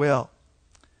His will.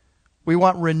 We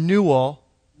want renewal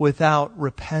without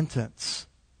repentance.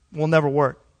 Will never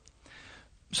work.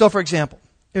 So, for example,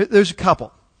 there's a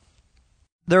couple.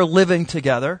 They're living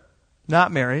together,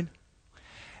 not married,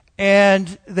 and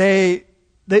they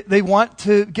want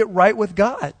to get right with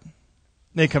God.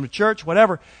 They come to church,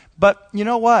 whatever. But you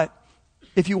know what?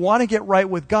 If you want to get right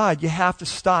with God, you have to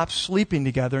stop sleeping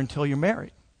together until you're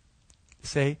married.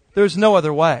 See? There's no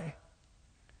other way.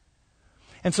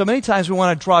 And so many times we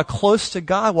want to draw close to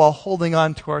God while holding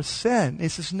on to our sin. He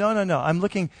says, no. I'm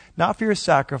looking not for your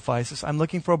sacrifices. I'm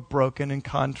looking for a broken and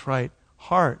contrite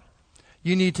heart.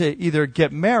 You need to either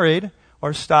get married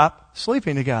or stop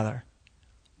sleeping together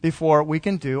before we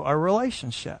can do our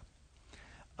relationship.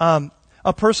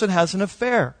 A person has an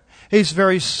affair. He's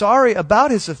very sorry about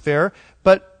his affair,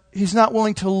 but he's not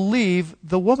willing to leave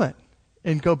the woman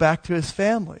and go back to his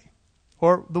family.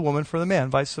 Or the woman for the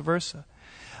man, vice versa.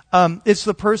 It's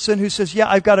the person who says, yeah,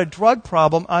 I've got a drug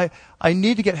problem. I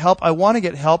need to get help. I want to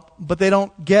get help, but they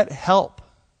don't get help.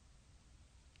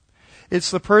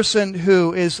 It's the person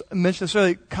who is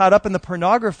necessarily caught up in the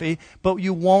pornography, but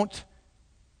you won't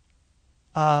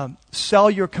sell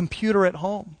your computer at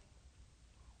home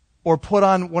or put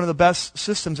on one of the best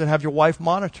systems and have your wife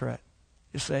monitor it,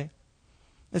 you see.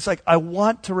 It's like, I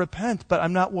want to repent, but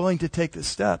I'm not willing to take the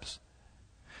steps.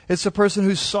 It's the person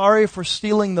who's sorry for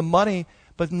stealing the money,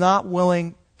 but not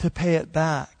willing to pay it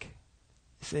back.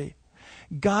 See,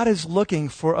 God is looking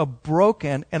for a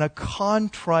broken and a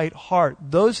contrite heart.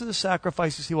 Those are the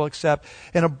sacrifices He will accept.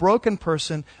 And a broken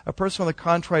person, a person with a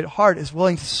contrite heart, is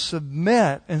willing to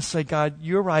submit and say, God,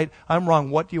 you're right, I'm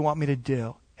wrong, what do you want me to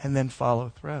do? And then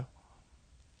follow through.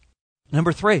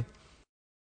 Number 3.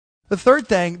 The third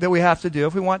thing that we have to do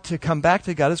if we want to come back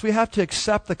to God is we have to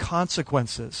accept the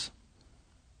consequences.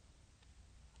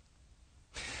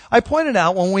 I pointed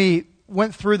out when we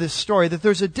went through this story that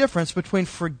there's a difference between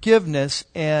forgiveness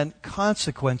and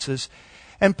consequences.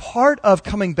 And part of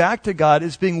coming back to God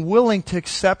is being willing to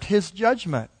accept His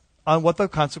judgment on what the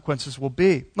consequences will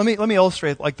be. Let me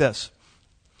illustrate it like this.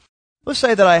 Let's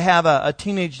say that I have a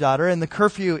teenage daughter and the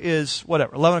curfew is,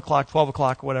 11 o'clock, 12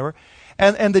 o'clock, or whatever.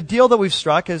 And the deal that we've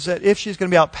struck is that if she's going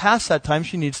to be out past that time,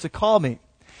 she needs to call me.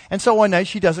 And so one night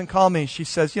she doesn't call me. She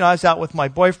says, I was out with my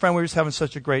boyfriend. We were just having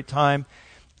such a great time.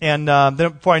 And then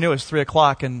before I knew it was 3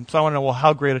 o'clock, and so I want to know, well,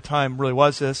 how great a time really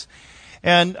was this?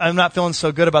 And I'm not feeling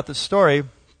so good about this story.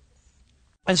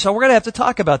 And so we're going to have to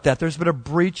talk about that. There's been a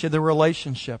breach of the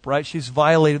relationship, right? She's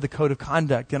violated the code of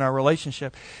conduct in our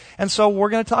relationship. And so we're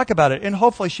going to talk about it. And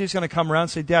hopefully she's going to come around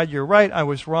and say, Dad, you're right. I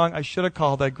was wrong. I should have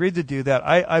called. I agreed to do that.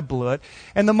 I blew it.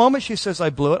 And the moment she says I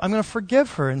blew it, I'm going to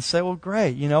forgive her and say, well,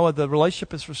 great. The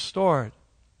relationship is restored.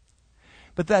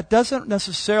 But that doesn't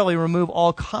necessarily remove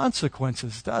all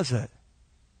consequences, does it?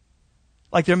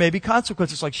 Like there may be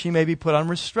consequences, like she may be put on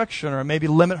restriction, or maybe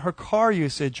limit her car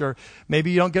usage, or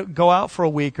maybe you don't go out for a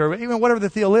week, or even whatever the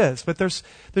deal is. But there's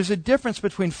a difference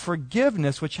between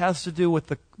forgiveness, which has to do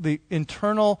with the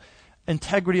internal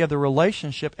integrity of the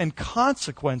relationship, and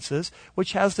consequences,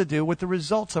 which has to do with the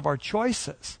results of our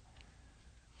choices.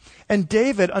 And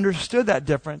David understood that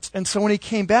difference. And so when he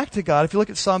came back to God, if you look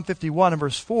at Psalm 51 and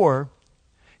verse 4,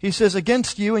 he says,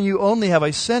 "Against you and you only have I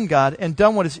sinned, God, and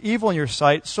done what is evil in your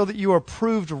sight, so that you are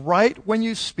proved right when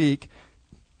you speak,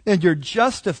 and you're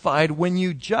justified when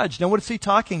you judge." Now, what is he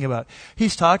talking about?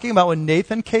 He's talking about when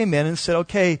Nathan came in and said,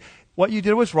 okay, what you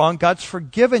did was wrong. God's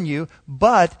forgiven you,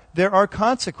 but there are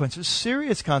consequences,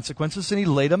 serious consequences, and he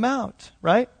laid them out,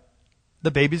 right?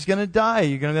 The baby's going to die.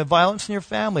 You're going to have violence in your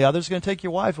family. Others are going to take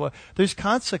your wife. Well, there's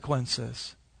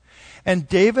consequences. And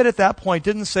David at that point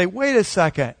didn't say, wait a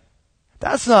second.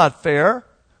 That's not fair.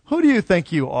 Who do you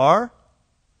think you are?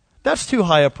 That's too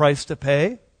high a price to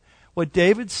pay. What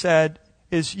David said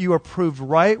is, you are proved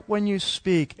right when you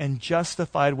speak and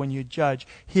justified when you judge.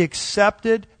 He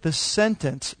accepted the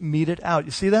sentence meted out.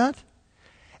 You see that?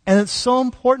 And it's so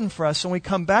important for us when we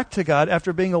come back to God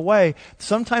after being away.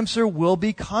 Sometimes there will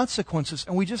be consequences,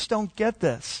 and we just don't get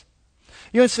this.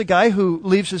 You know, it's the guy who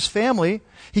leaves his family,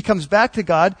 he comes back to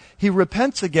God, he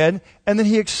repents again, and then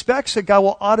he expects that God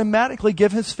will automatically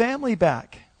give his family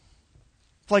back.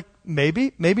 It's like,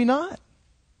 maybe, maybe not.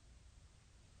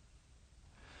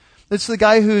 It's the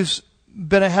guy who's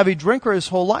been a heavy drinker his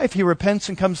whole life. He repents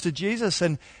and comes to Jesus,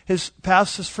 and his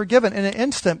past is forgiven. In an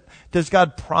instant, does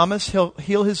God promise he'll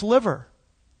heal his liver?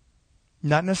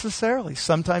 Not necessarily.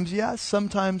 Sometimes yes,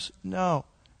 sometimes no.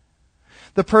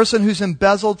 The person who's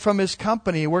embezzled from his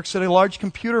company, works at a large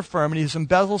computer firm, and he's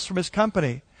embezzles from his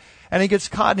company, and he gets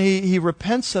caught, and he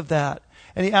repents of that,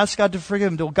 and he asks God to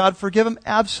forgive him. Will God forgive him?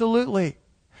 Absolutely.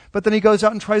 But then he goes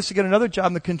out and tries to get another job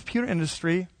in the computer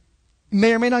industry.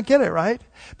 May or may not get it, right?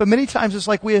 But many times it's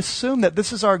like we assume that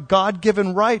this is our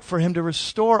God-given right for him to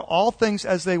restore all things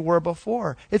as they were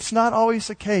before. It's not always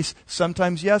the case.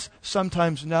 Sometimes yes,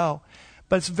 sometimes no.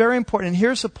 But it's very important. And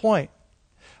here's the point.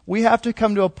 We have to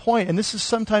come to a point, and this is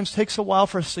sometimes takes a while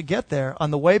for us to get there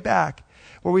on the way back,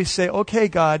 where we say, okay,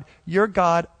 God, you're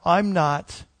God, I'm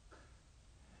not.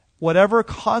 Whatever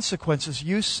consequences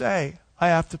you say I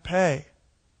have to pay,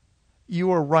 you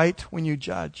are right when you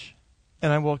judge,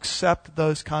 and I will accept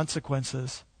those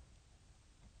consequences.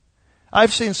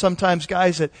 I've seen sometimes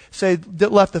guys that say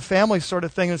that left the family sort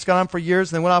of thing, and it's gone on for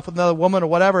years, and they went off with another woman or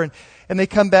whatever, and they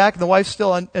come back, and the wife's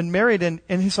still unmarried, and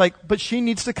he's like, but she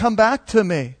needs to come back to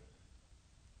me.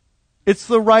 It's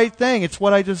the right thing. It's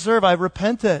what I deserve. I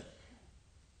repented.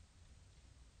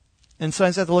 And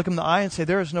sometimes I have to look him in the eye and say,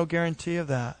 there is no guarantee of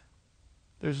that.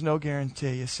 There's no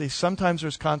guarantee. You see, sometimes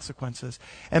there's consequences.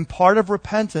 And part of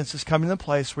repentance is coming to the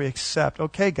place where you accept,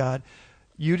 okay, God,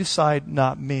 you decide,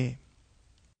 not me.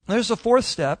 There's the fourth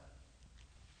step.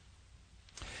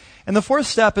 And the fourth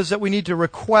step is that we need to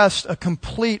request a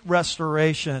complete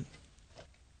restoration.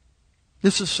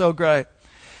 This is so great.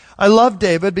 I love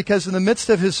David because in the midst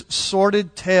of his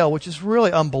sordid tale, which is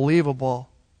really unbelievable.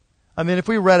 I mean, if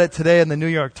we read it today in the New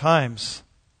York Times,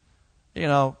 you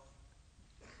know,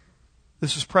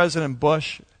 this was President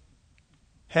Bush,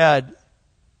 had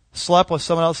slept with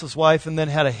someone else's wife and then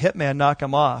had a hitman knock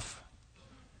him off.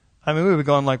 I mean, we were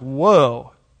going like,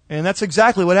 whoa. And that's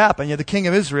exactly what happened. You know, the king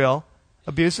of Israel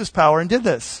abused his power and did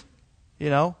this, you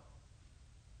know.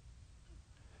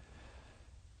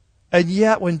 And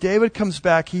yet, when David comes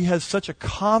back, he has such a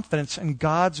confidence in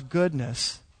God's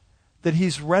goodness that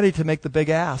he's ready to make the big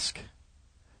ask.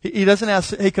 He doesn't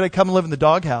ask, hey, could I come and live in the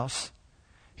doghouse?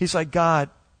 He's like, God,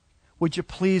 would you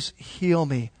please heal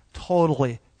me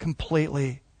totally,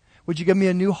 completely? Would you give me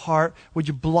a new heart? Would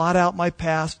you blot out my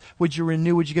past? Would you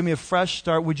renew? Would you give me a fresh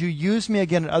start? Would you use me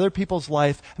again in other people's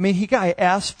life? I mean, I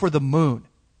asked for the moon.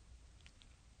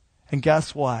 And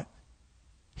guess what?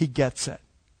 He gets it.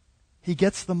 He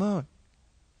gets the moon.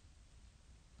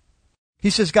 He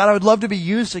says, God, I would love to be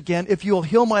used again. If you'll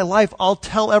heal my life, I'll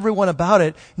tell everyone about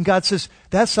it. And God says,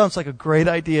 that sounds like a great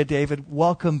idea, David.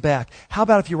 Welcome back. How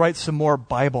about if you write some more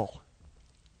Bible?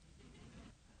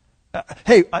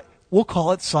 We'll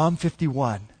call it Psalm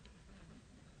 51.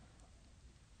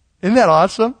 Isn't that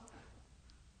awesome?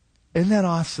 Isn't that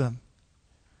awesome?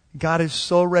 God is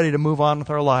so ready to move on with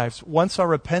our lives. Once our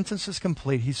repentance is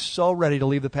complete, He's so ready to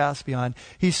leave the past behind.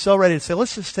 He's so ready to say,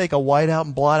 let's just take a whiteout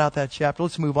and blot out that chapter.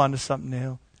 Let's move on to something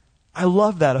new. I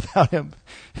love that about Him.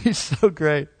 He's so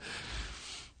great.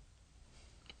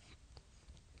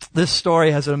 This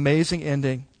story has an amazing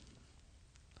ending.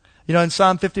 You know, in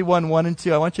Psalm 51, 1 and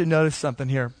 2, I want you to notice something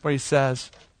here where he says,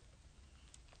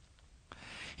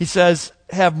 He says,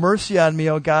 have mercy on me,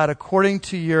 O God, according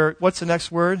to your, what's the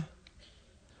next word?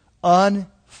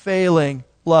 Unfailing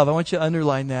love. I want you to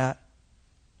underline that.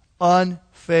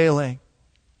 Unfailing.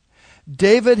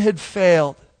 David had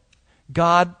failed.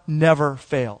 God never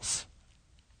fails.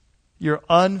 Your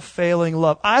unfailing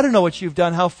love. I don't know what you've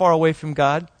done, how far away from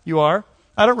God you are.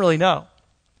 I don't really know.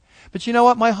 But you know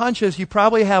what? My hunch is you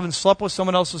probably haven't slept with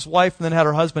someone else's wife and then had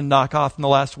her husband knock off in the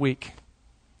last week.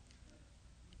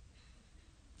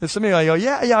 And some of you go,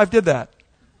 yeah, I did that.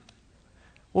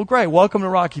 Well, great. Welcome to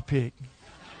Rocky Peak.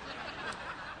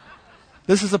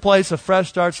 This is a place of fresh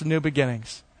starts and new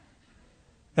beginnings.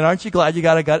 And aren't you glad you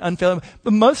got a gut unfailing?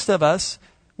 But most of us,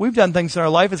 we've done things in our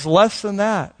life that's less than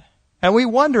that. And we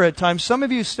wonder at times, some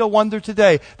of you still wonder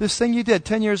today, this thing you did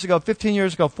 10 years ago, 15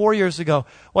 years ago, 4 years ago,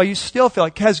 well, you still feel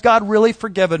like, has God really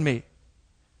forgiven me?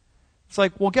 It's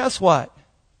like, well, guess what?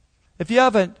 If you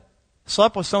haven't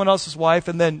slept with someone else's wife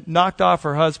and then knocked off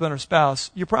her husband or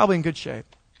spouse, you're probably in good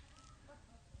shape.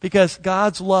 Because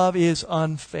God's love is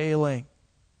unfailing.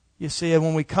 You see, and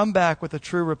when we come back with a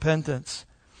true repentance,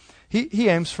 He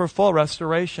aims for full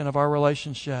restoration of our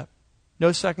relationship.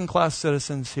 No second-class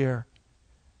citizens here.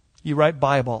 You write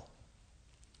Bible.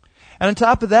 And on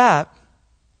top of that,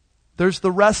 there's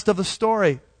the rest of the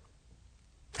story.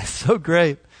 It's so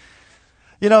great.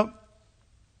 You know,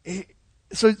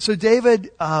 so David,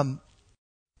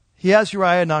 he has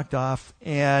Uriah knocked off,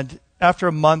 and after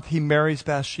a month he marries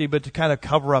Bathsheba to kind of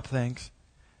cover up things.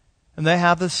 And they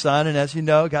have this son, and as you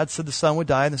know, God said the son would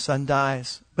die, and the son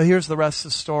dies. But here's the rest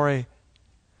of the story.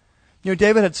 You know,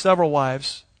 David had several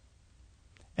wives,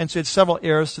 and so he had several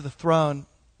heirs to the throne.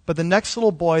 But the next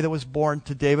little boy that was born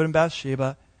to David and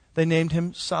Bathsheba, they named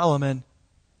him Solomon.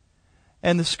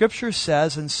 And the scripture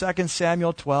says in 2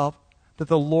 Samuel 12 that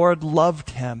the Lord loved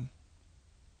him.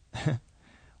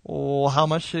 Oh, how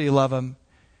much did he love him?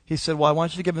 He said, well, I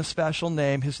want you to give him a special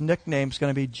name. His nickname is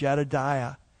going to be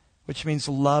Jedediah, which means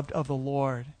loved of the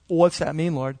Lord. Well, what's that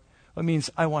mean, Lord? Well, it means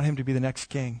I want him to be the next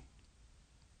king.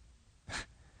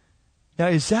 Now,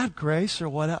 is that grace or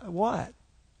what?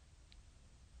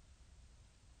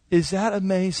 Is that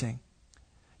amazing?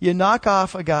 You knock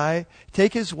off a guy,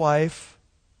 take his wife,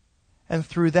 and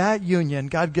through that union,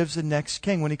 God gives the next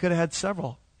king when he could have had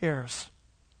several heirs.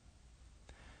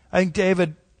 I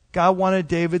think God wanted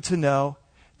David to know,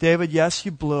 David, yes,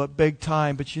 you blew it big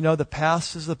time, but you know the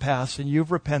past is the past, and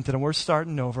you've repented, and we're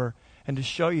starting over. And to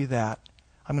show you that,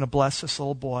 I'm going to bless this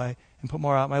little boy and put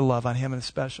more out my love on him in a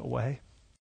special way.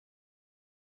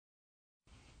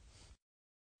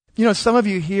 You know, some of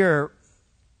you here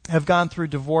have gone through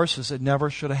divorces that never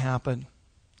should have happened.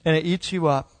 And it eats you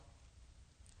up.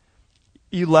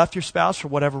 You left your spouse for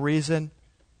whatever reason.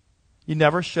 You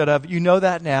never should have. You know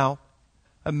that now.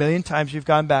 A million times you've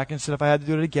gone back and said, if I had to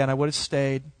do it again, I would have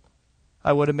stayed.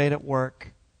 I would have made it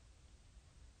work.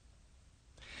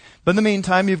 But in the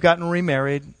meantime, you've gotten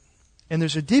remarried. And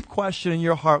there's a deep question in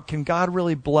your heart. Can God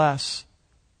really bless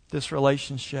this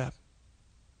relationship?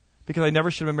 Because I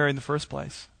never should have been married in the first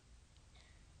place.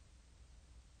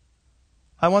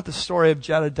 I want the story of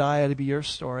Jedediah to be your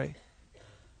story.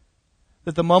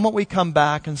 That the moment we come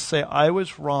back and say, I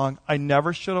was wrong, I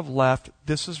never should have left,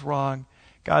 this is wrong,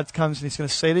 God comes and He's going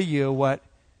to say to you what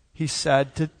He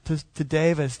said to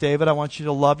David. David, I want you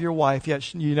to love your wife.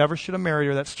 Yes, you never should have married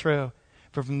her, that's true.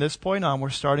 But from this point on,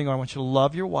 we're starting on, I want you to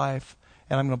love your wife,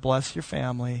 and I'm going to bless your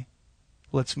family.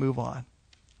 Let's move on.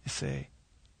 You see.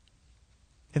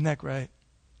 Isn't that great?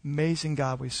 Amazing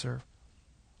God we serve.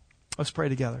 Let's pray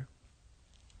together.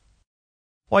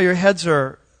 While your heads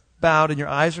are bowed and your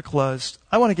eyes are closed,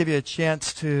 I want to give you a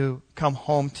chance to come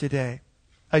home today.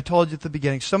 I told you at the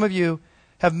beginning, some of you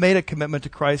have made a commitment to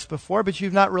Christ before, but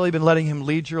you've not really been letting Him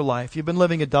lead your life. You've been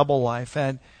living a double life,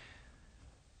 and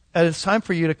it's time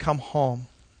for you to come home.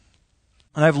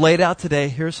 And I've laid out today,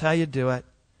 here's how you do it.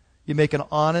 You make an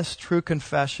honest, true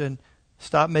confession.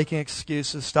 Stop making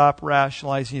excuses. Stop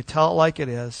rationalizing. You tell it like it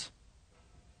is.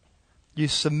 You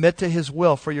submit to His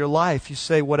will for your life. You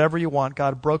say whatever you want,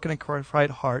 God, a broken and contrite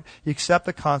heart. You accept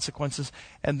the consequences,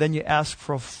 and then you ask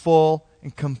for a full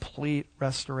and complete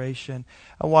restoration.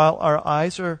 And while our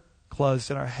eyes are closed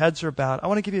and our heads are bowed, I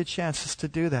want to give you a chance just to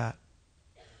do that.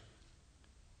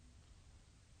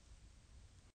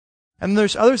 And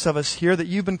there's others of us here that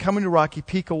you've been coming to Rocky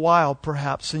Peak a while,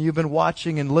 perhaps, and you've been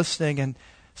watching and listening, and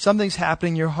Something's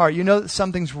happening in your heart. You know that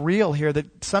something's real here,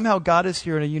 that somehow God is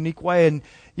here in a unique way, and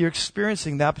you're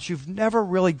experiencing that, but you've never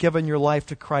really given your life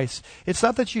to Christ. It's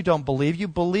not that you don't believe. You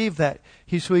believe that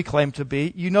He's who He claimed to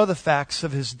be. You know the facts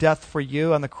of His death for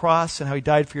you on the cross and how He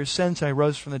died for your sins and He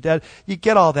rose from the dead. You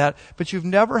get all that, but you've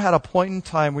never had a point in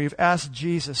time where you've asked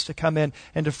Jesus to come in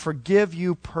and to forgive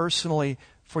you personally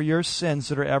for your sins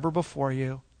that are ever before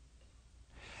you.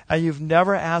 And you've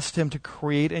never asked Him to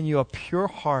create in you a pure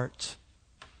heart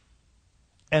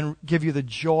and give you the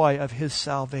joy of His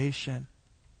salvation.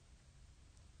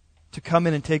 To come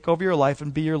in and take over your life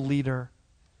and be your leader.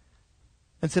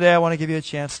 And today I want to give you a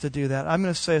chance to do that. I'm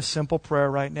going to say a simple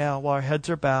prayer right now while our heads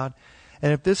are bowed.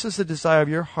 And if this is the desire of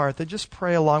your heart, then just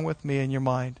pray along with me in your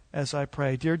mind as I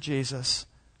pray. Dear Jesus,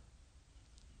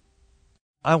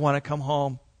 I want to come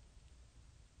home.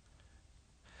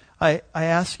 I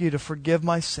ask you to forgive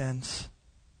my sins,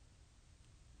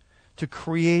 to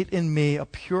create in me a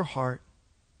pure heart,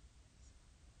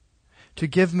 to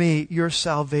give me your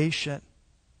salvation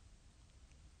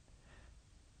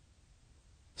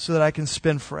so that I can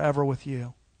spend forever with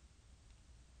you.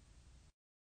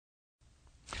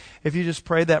 If you just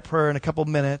prayed that prayer in a couple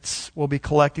minutes, we'll be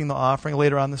collecting the offering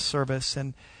later on the service.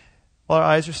 And while our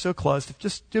eyes are still closed,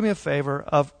 just do me a favor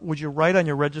would you write on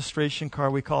your registration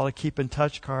card, we call it a keep in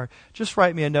touch card, just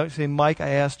write me a note saying, Mike, I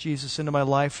asked Jesus into my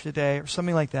life today, or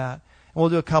something like that. And we'll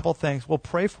do a couple things. We'll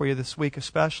pray for you this week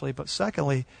especially, but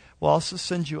secondly, we'll also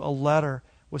send you a letter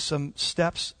with some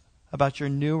steps about your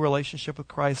new relationship with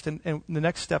Christ and the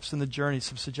next steps in the journey,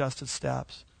 some suggested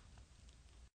steps.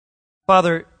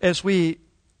 Father, as we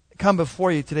come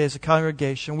before you today as a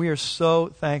congregation, we are so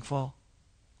thankful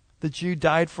that you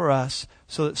died for us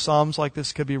so that Psalms like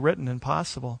this could be written and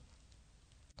possible.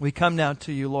 We come now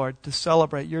to you, Lord, to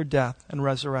celebrate your death and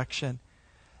resurrection,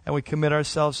 and we commit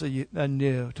ourselves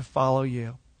anew to follow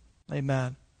you.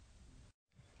 Amen.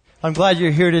 I'm glad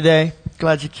you're here today.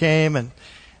 Glad you came, and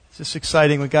it's just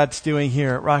exciting what God's doing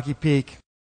here at Rocky Peak.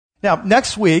 Now,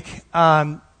 next week,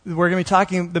 we're going to be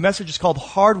talking, the message is called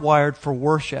Hardwired for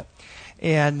Worship.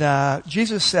 And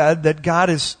Jesus said that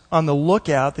God is on the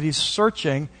lookout, that He's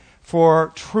searching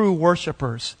for true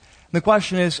worshipers. And the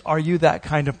question is, are you that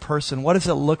kind of person? What does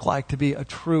it look like to be a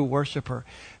true worshiper?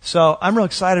 So I'm real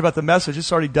excited about the message.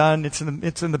 It's already done. It's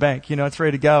in the bank. You know, it's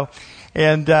ready to go.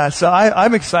 And so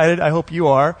I'm excited. I hope you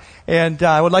are. And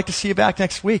I would like to see you back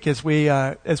next week as we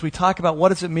talk about what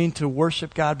does it mean to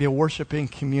worship God, be a worshiping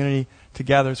community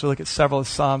together. So we look at several of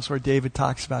the Psalms where David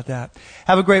talks about that.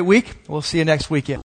 Have a great week. We'll see you next weekend.